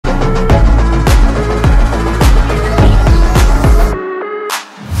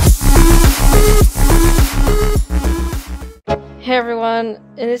Hey everyone,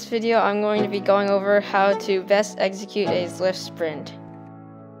 in this video I'm going to be going over how to best execute a Zwift sprint.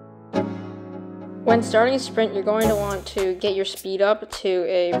 When starting a sprint, you're going to want to get your speed up to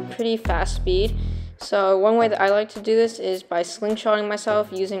a pretty fast speed. So one way that I like to do this is by slingshotting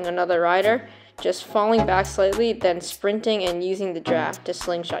myself using another rider, just falling back slightly, then sprinting and using the draft to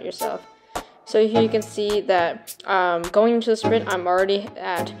slingshot yourself. So here you can see that going into the sprint, I'm already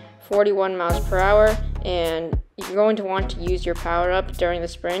at 41 miles per hour, and you're going to want to use your power up during the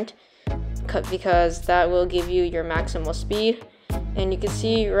sprint because that will give you your maximal speed. And you can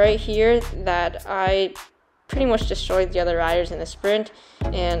see right here that I pretty much destroyed the other riders in the sprint,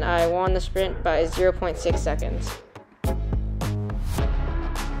 and I won the sprint by 0.6 seconds.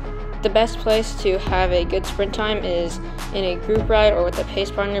 The best place to have a good sprint time is in a group ride or with a pace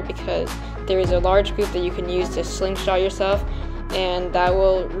partner, because there is a large group that you can use to slingshot yourself, and that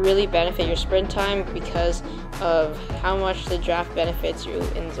will really benefit your sprint time because of how much the draft benefits you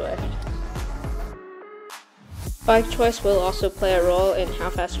in Zwift. Bike choice will also play a role in how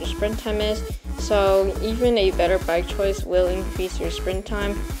fast your sprint time is, so even a better bike choice will increase your sprint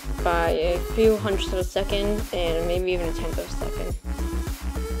time by a few hundredths of a second and maybe even a tenth of a second.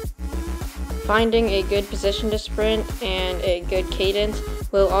 Finding a good position to sprint and a good cadence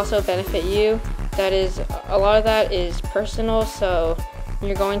will also benefit you. That is, a lot of that is personal, so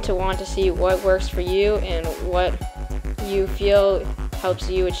you're going to want to see what works for you and what you feel helps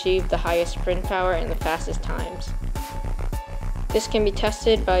you achieve the highest sprint power and the fastest times. This can be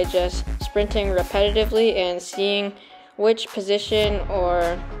tested by just sprinting repetitively and seeing which position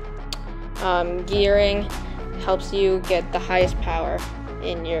or gearing helps you get the highest power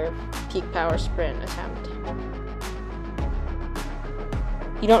in your peak power sprint attempt.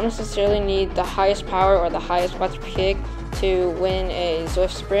 You don't necessarily need the highest power or the highest watts per kick to win a Zwift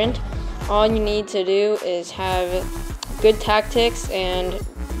sprint. All you need to do is have good tactics and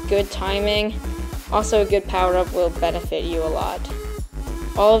good timing. Also, a good power up will benefit you a lot.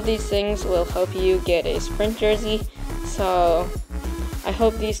 All of these things will help you get a sprint jersey. So I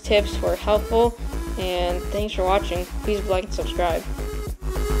hope these tips were helpful, and thanks for watching. Please like and subscribe.